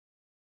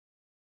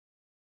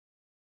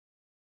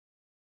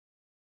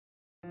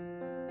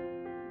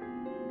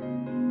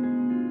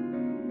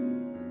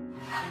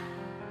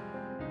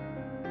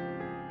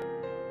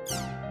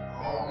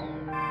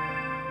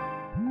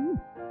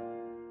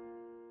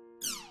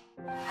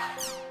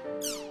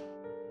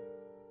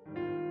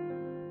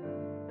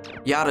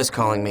Yada's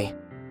calling me.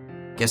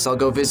 Guess I'll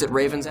go visit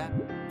Raven's app.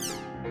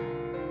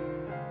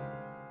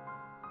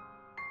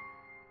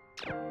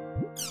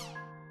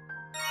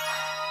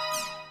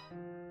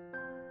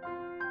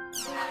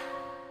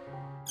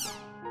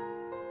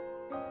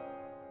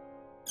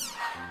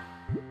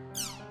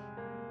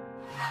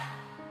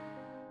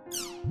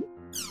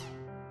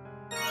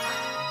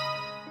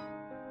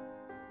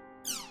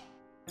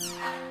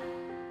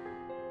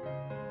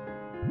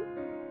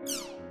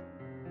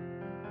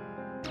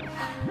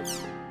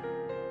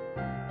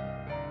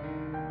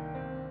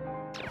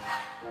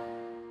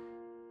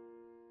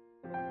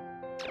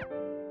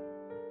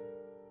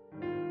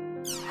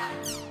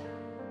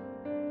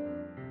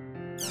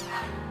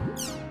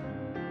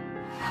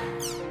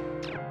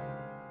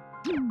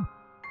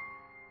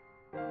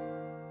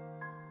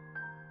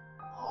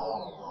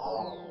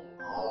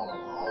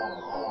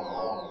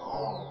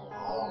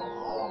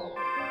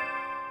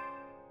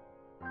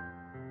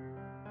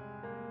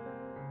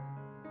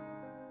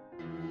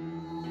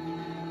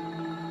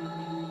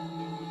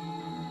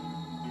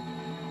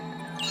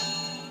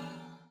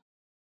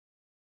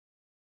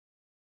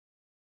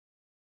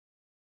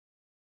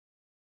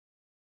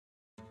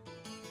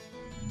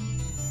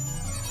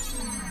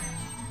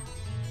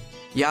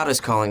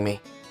 Yada's calling me.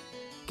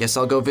 Guess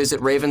I'll go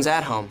visit Raven's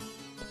at home.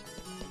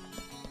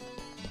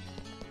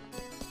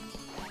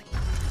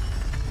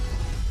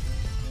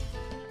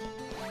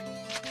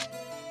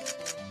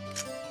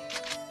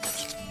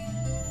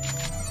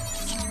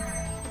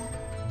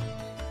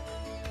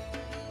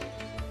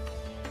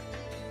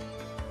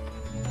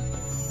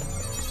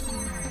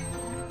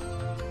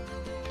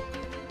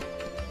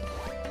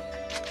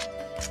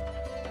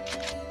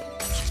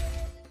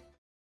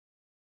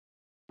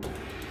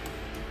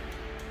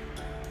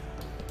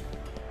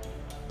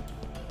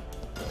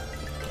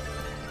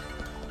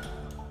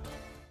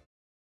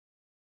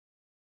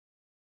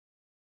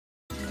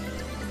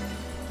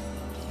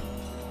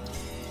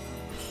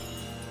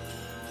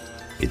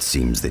 It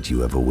seems that you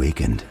have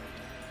awakened,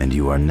 and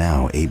you are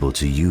now able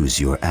to use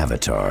your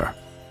avatar.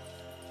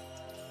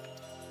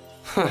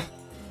 Huh.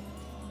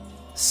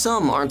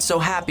 Some aren't so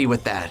happy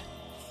with that.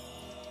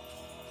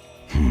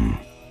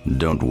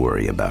 Don't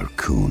worry about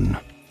Kun.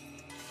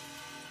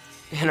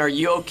 And are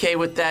you okay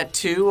with that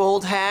too,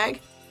 old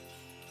hag?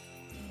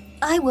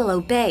 I will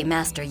obey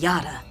Master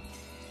Yada.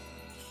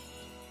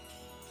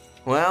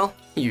 Well,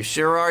 you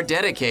sure are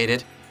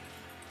dedicated.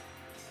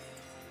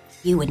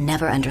 You would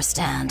never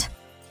understand.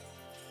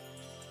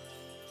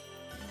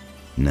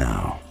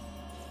 Now,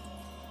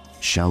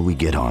 shall we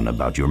get on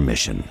about your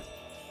mission?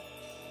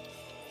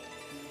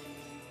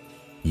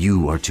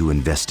 You are to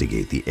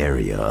investigate the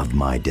area of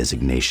my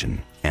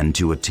designation and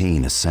to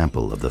obtain a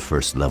sample of the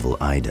first level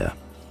Ida.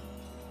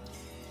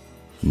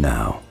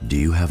 Now, do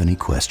you have any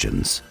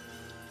questions?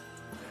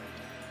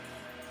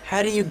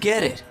 How do you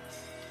get it?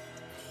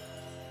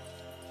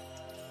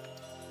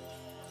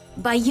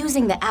 By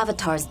using the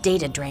avatar's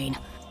data drain,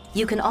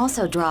 you can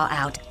also draw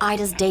out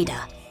Ida's data.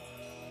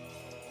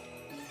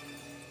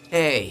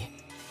 Hey,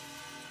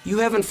 you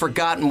haven't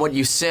forgotten what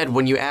you said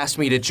when you asked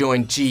me to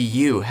join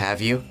GU,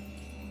 have you?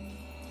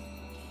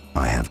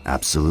 I have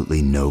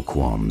absolutely no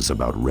qualms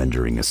about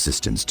rendering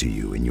assistance to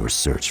you in your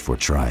search for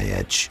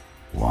Tri-Edge.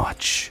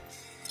 Watch.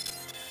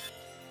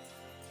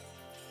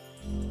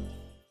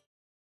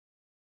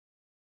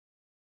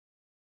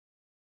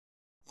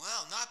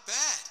 Well, not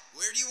bad.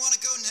 Where do you want to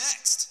go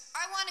next?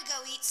 I want to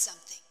go eat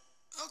something.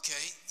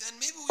 Okay, then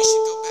maybe we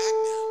should go back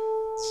now.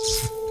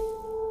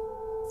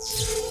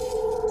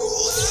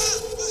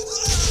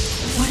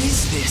 What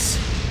is this?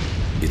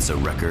 It's a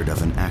record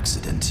of an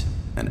accident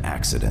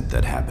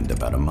that happened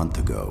about a month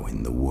ago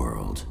in the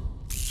world.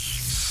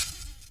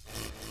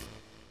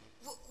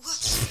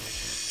 What?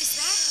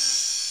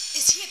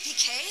 Is he a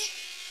PK?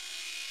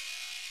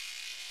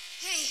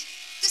 Hey,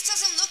 this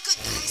doesn't look good,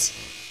 guys.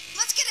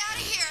 Let's get out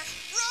of here.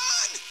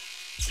 Run!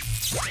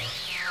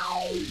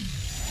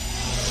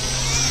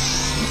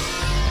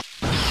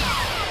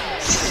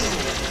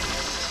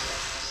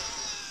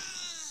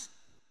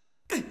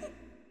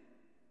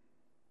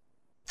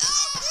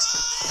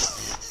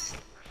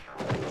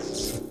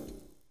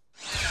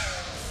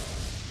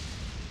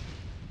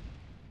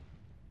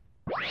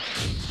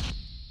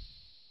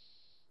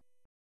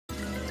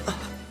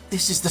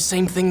 This is the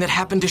same thing that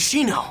happened to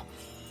Shino.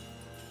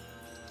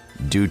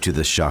 Due to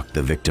the shock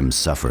the victim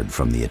suffered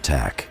from the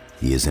attack,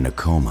 he is in a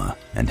coma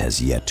and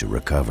has yet to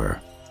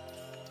recover.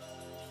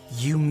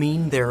 You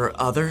mean there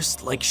are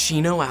others like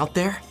Shino out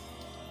there?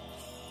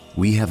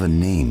 We have a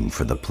name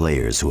for the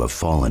players who have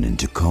fallen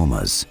into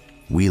comas.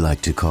 We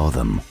like to call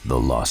them the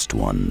Lost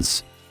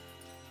Ones.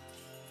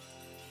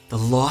 The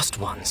Lost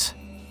Ones.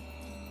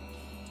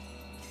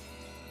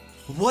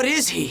 What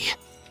is he?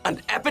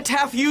 An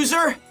epitaph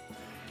user?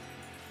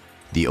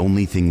 The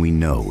only thing we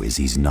know is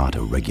he's not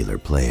a regular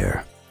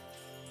player.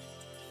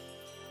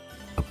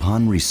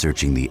 Upon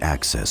researching the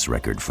access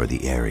record for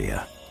the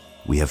area,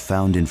 we have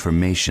found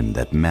information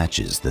that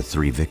matches the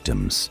 3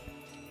 victims,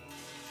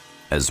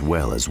 as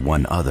well as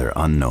one other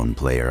unknown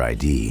player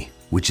ID,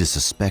 which is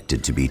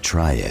suspected to be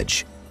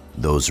Tri-Edge,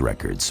 Those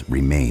records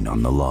remain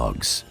on the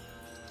logs.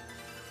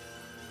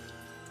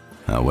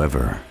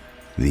 However,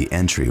 the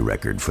entry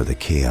record for the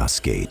Chaos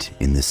Gate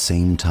in the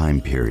same time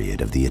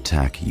period of the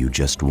attack you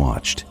just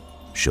watched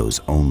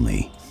shows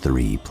only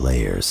 3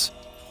 players.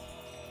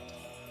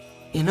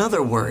 In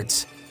other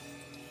words,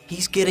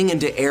 he's getting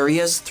into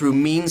areas through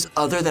means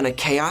other than a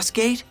Chaos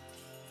Gate?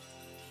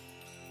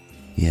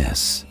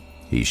 Yes,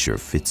 he sure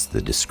fits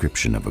the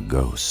description of a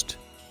ghost.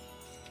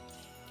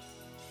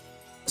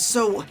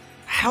 So,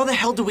 how the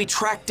hell do we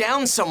track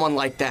down someone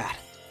like that?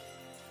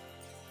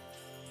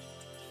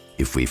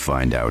 If we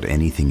find out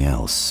anything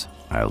else,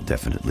 I'll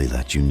definitely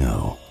let you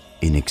know.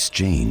 In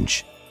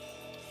exchange,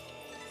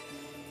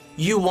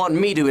 You want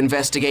me to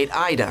investigate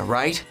Ida,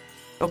 right?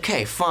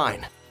 Okay,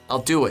 fine. I'll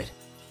do it.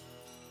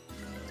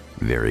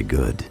 very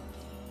good.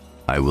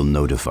 I will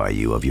notify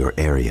you of your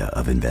area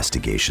of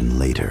investigation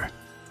later.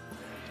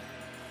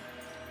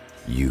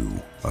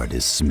 You are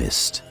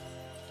dismissed.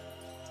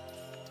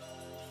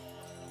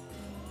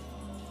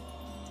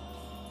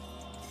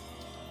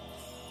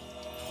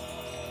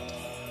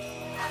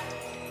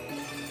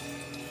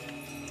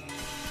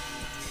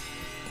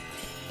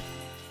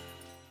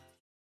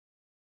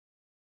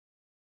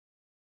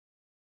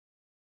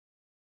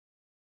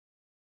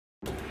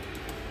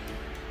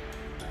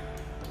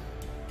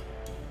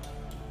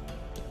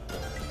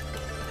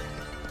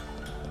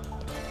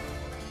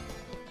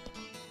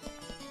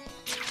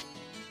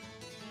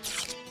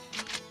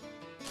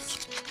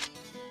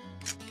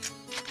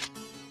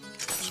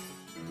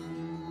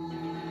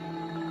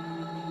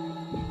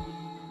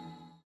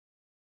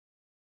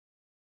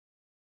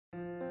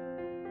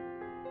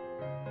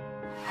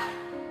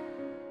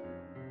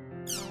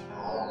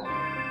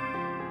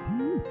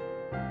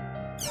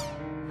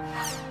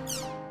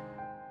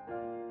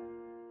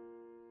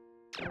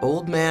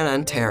 Old man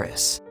on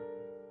terrace.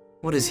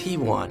 What does he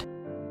want?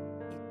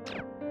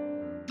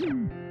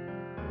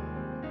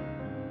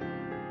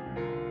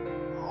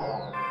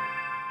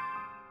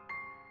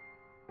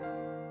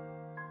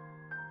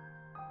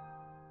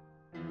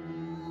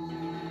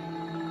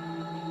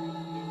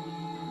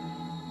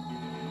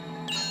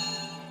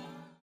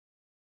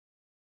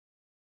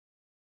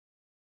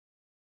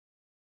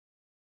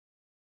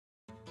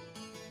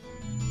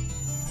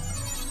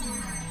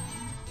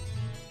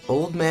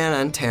 Old man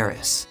on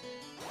terrace.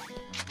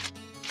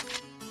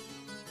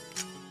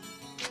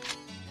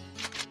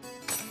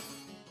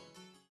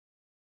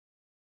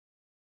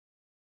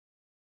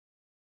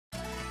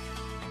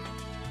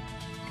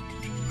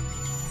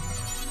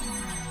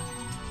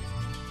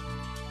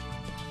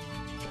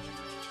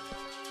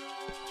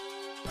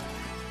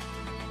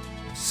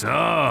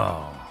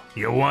 So,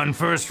 you won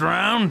first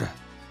round?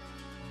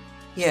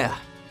 Yeah.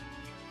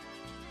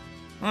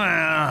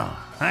 Well,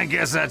 I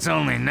guess that's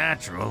only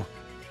natural.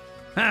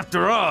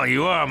 After all,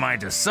 you are my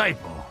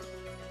disciple.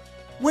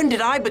 When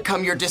did I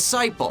become your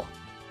disciple?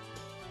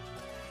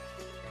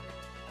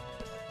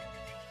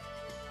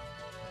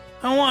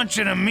 I want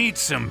you to meet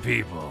some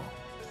people.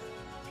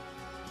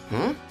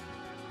 Hmm?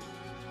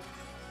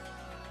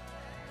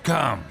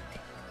 Come.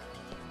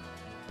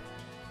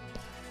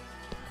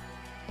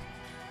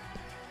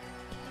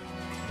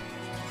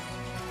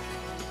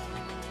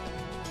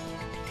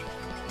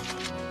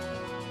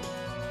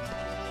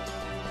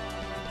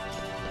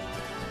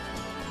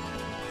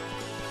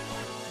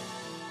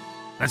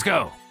 Let's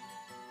go.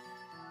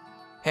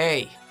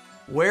 Hey,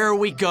 where are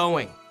we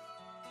going?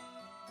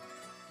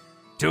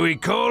 To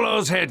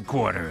Icolo's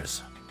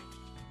headquarters.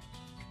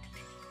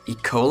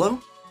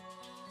 Icolo?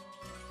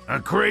 A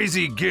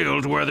crazy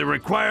guild where the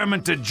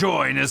requirement to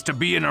join is to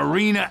be an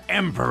arena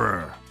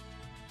emperor.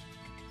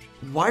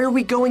 Why are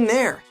we going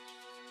there?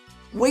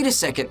 Wait a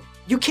second.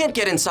 You can't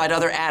get inside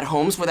other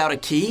at-homes without a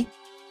key.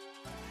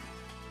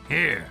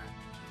 Here.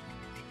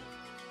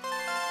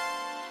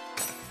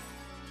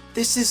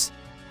 This is...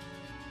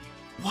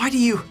 Why do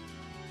you...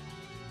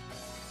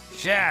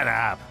 Shut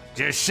up.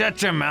 Just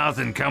shut your mouth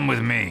and come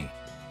with me.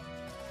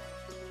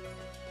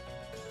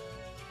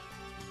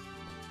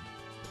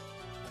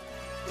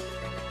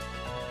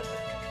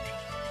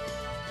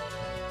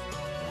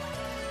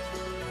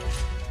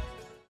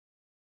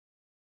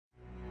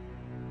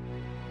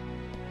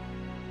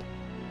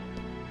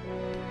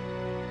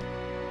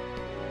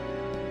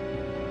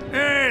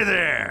 Hey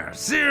there,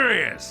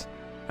 Sirius!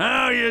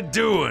 How you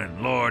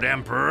doing, Lord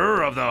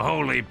Emperor of the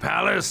Holy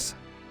Palace?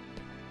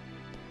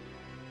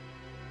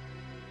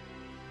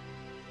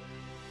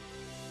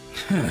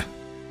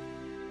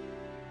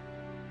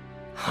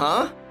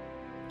 Huh?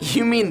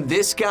 You mean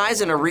this guy's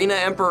an arena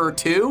emperor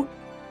too?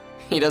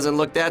 He doesn't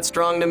look that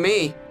strong to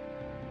me.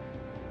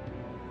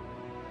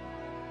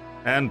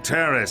 And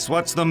Terrace,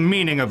 what's the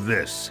meaning of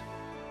this?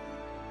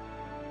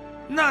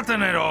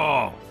 Nothing at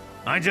all.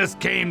 I just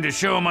came to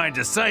show my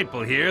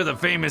disciple here the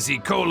famous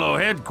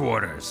Icolo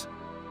headquarters.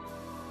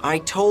 I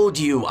told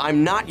you,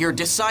 I'm not your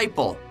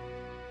disciple.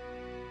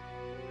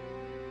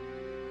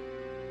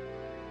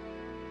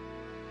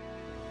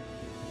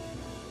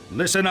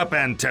 Listen up,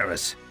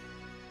 Antares.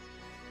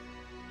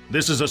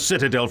 This is a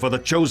citadel for the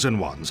chosen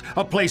ones,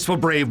 a place for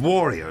brave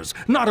warriors,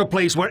 not a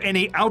place where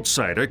any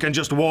outsider can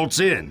just waltz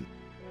in.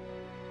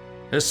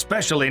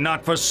 Especially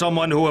not for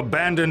someone who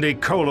abandoned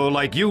Icolo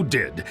like you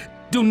did.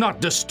 Do not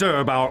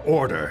disturb our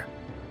order.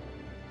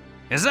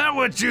 Is that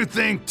what you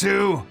think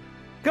too?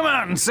 Come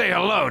out and say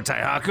hello,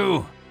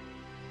 Taihaku.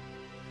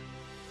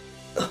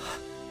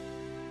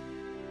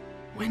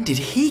 When did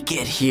he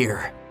get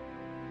here?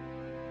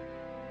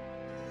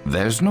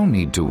 There's no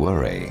need to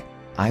worry.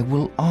 I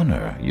will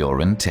honor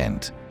your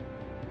intent.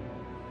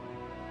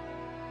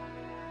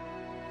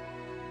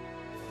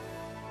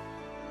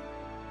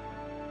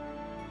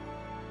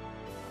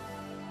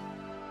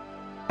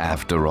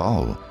 After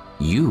all,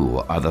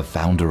 you are the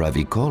founder of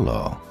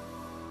Icolo.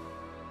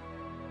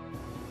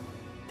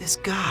 This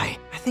guy,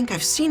 I think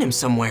I've seen him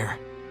somewhere.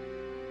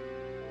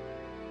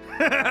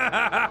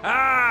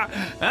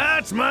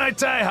 That's my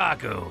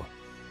Taihaku.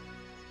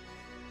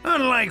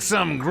 Unlike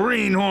some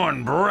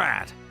greenhorn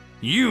brat,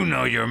 you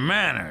know your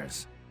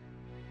manners.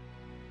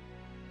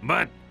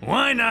 But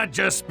why not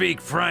just speak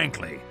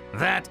frankly?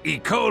 That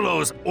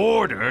Icolo's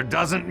order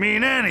doesn't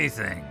mean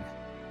anything.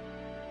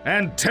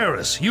 And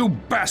Terrace, you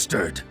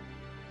bastard!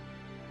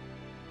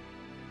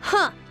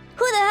 Huh,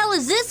 who the hell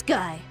is this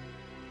guy?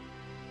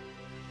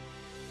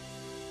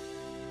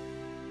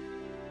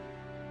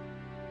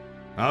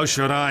 How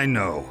should I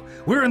know?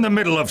 We're in the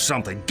middle of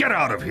something. Get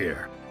out of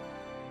here!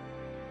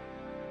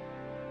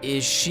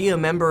 Is she a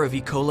member of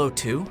Icolo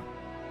too?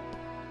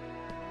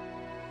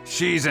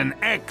 She's an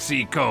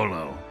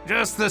ex-Icolo,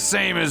 just the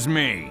same as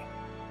me.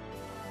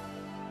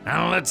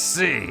 Now let's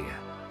see.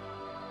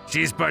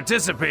 She's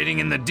participating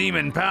in the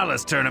Demon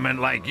Palace tournament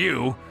like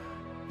you,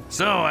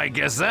 so I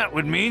guess that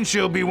would mean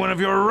she'll be one of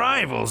your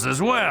rivals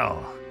as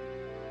well.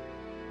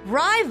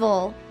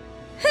 Rival?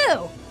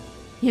 Who?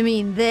 You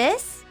mean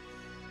this?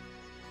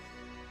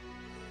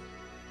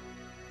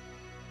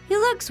 He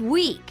looks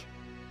weak.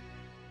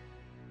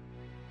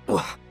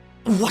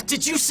 What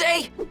did you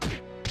say?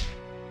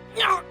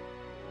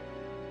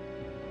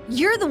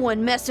 You're the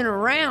one messing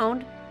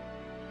around.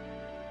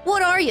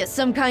 What are you,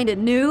 some kind of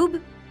noob?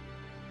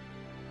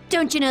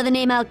 Don't you know the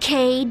name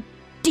Arcade?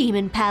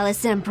 Demon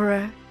Palace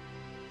Emperor.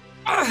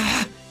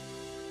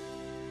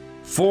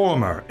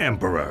 Former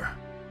Emperor.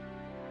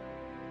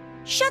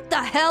 Shut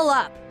the hell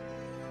up!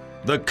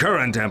 The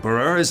current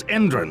Emperor is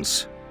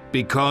Endrance,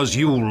 because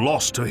you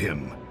lost to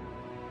him.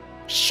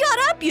 Shut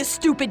up, you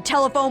stupid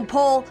telephone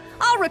pole!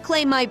 I'll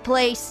reclaim my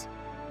place.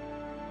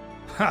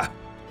 Ha!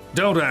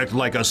 Don't act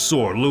like a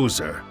sore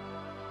loser.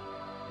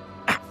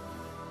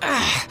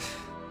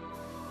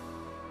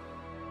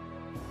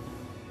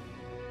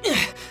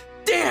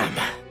 Damn!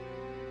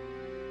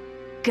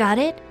 Got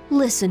it?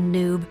 Listen,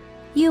 noob.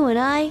 You and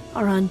I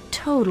are on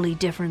totally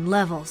different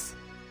levels.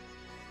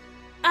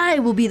 I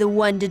will be the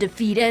one to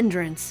defeat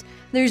Endrance.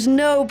 There's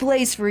no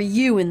place for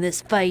you in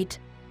this fight.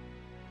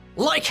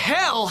 Like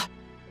hell!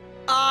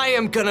 I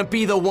am gonna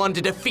be the one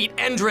to defeat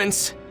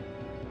Endrance!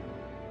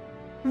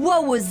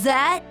 What was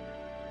that?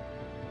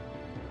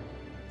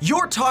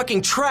 You're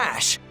talking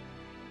trash,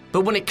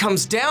 but when it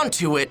comes down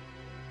to it,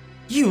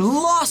 you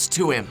lost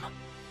to him.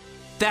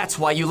 That's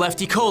why you left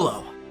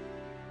Icolo.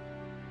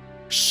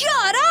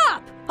 Shut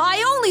up!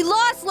 I only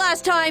lost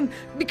last time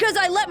because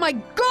I let my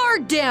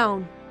guard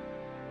down.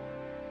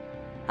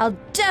 I'll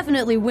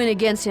definitely win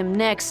against him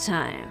next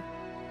time.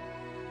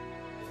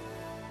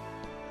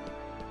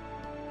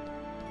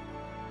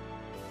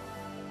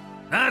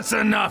 That's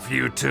enough,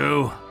 you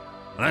two.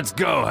 Let's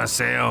go,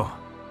 Haseo.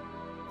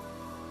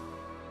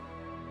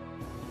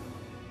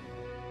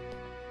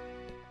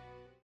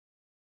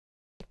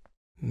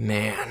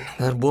 Man,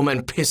 that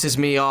woman pisses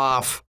me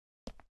off.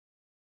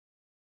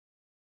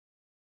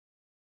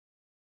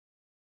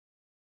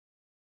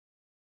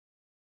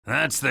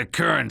 That's the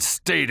current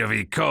state of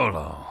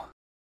Icolo.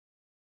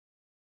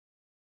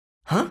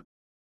 Huh?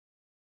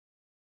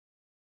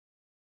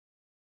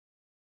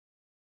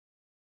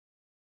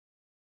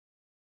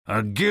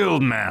 A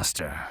guild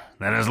master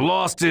that has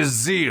lost his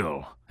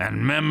zeal,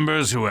 and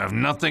members who have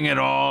nothing at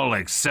all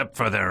except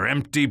for their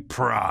empty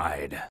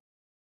pride.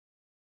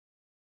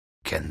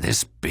 Can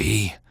this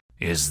be?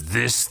 Is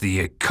this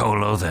the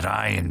Icolo that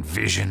I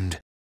envisioned?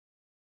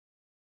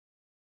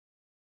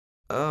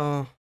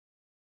 When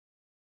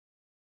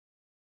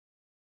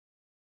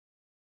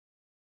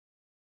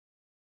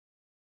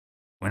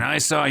I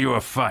saw your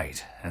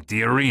fight at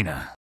the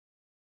arena,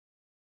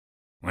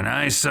 when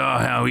I saw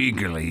how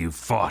eagerly you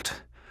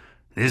fought,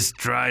 this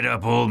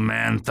dried-up old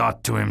man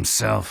thought to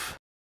himself,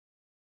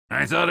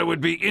 I thought it would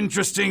be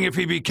interesting if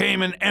he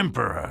became an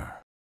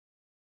emperor.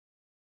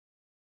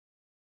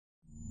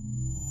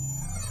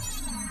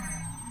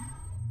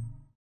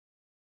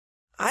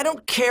 I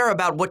don't care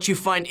about what you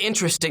find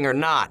interesting or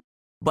not,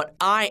 but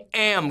I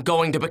am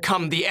going to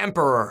become the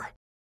Emperor.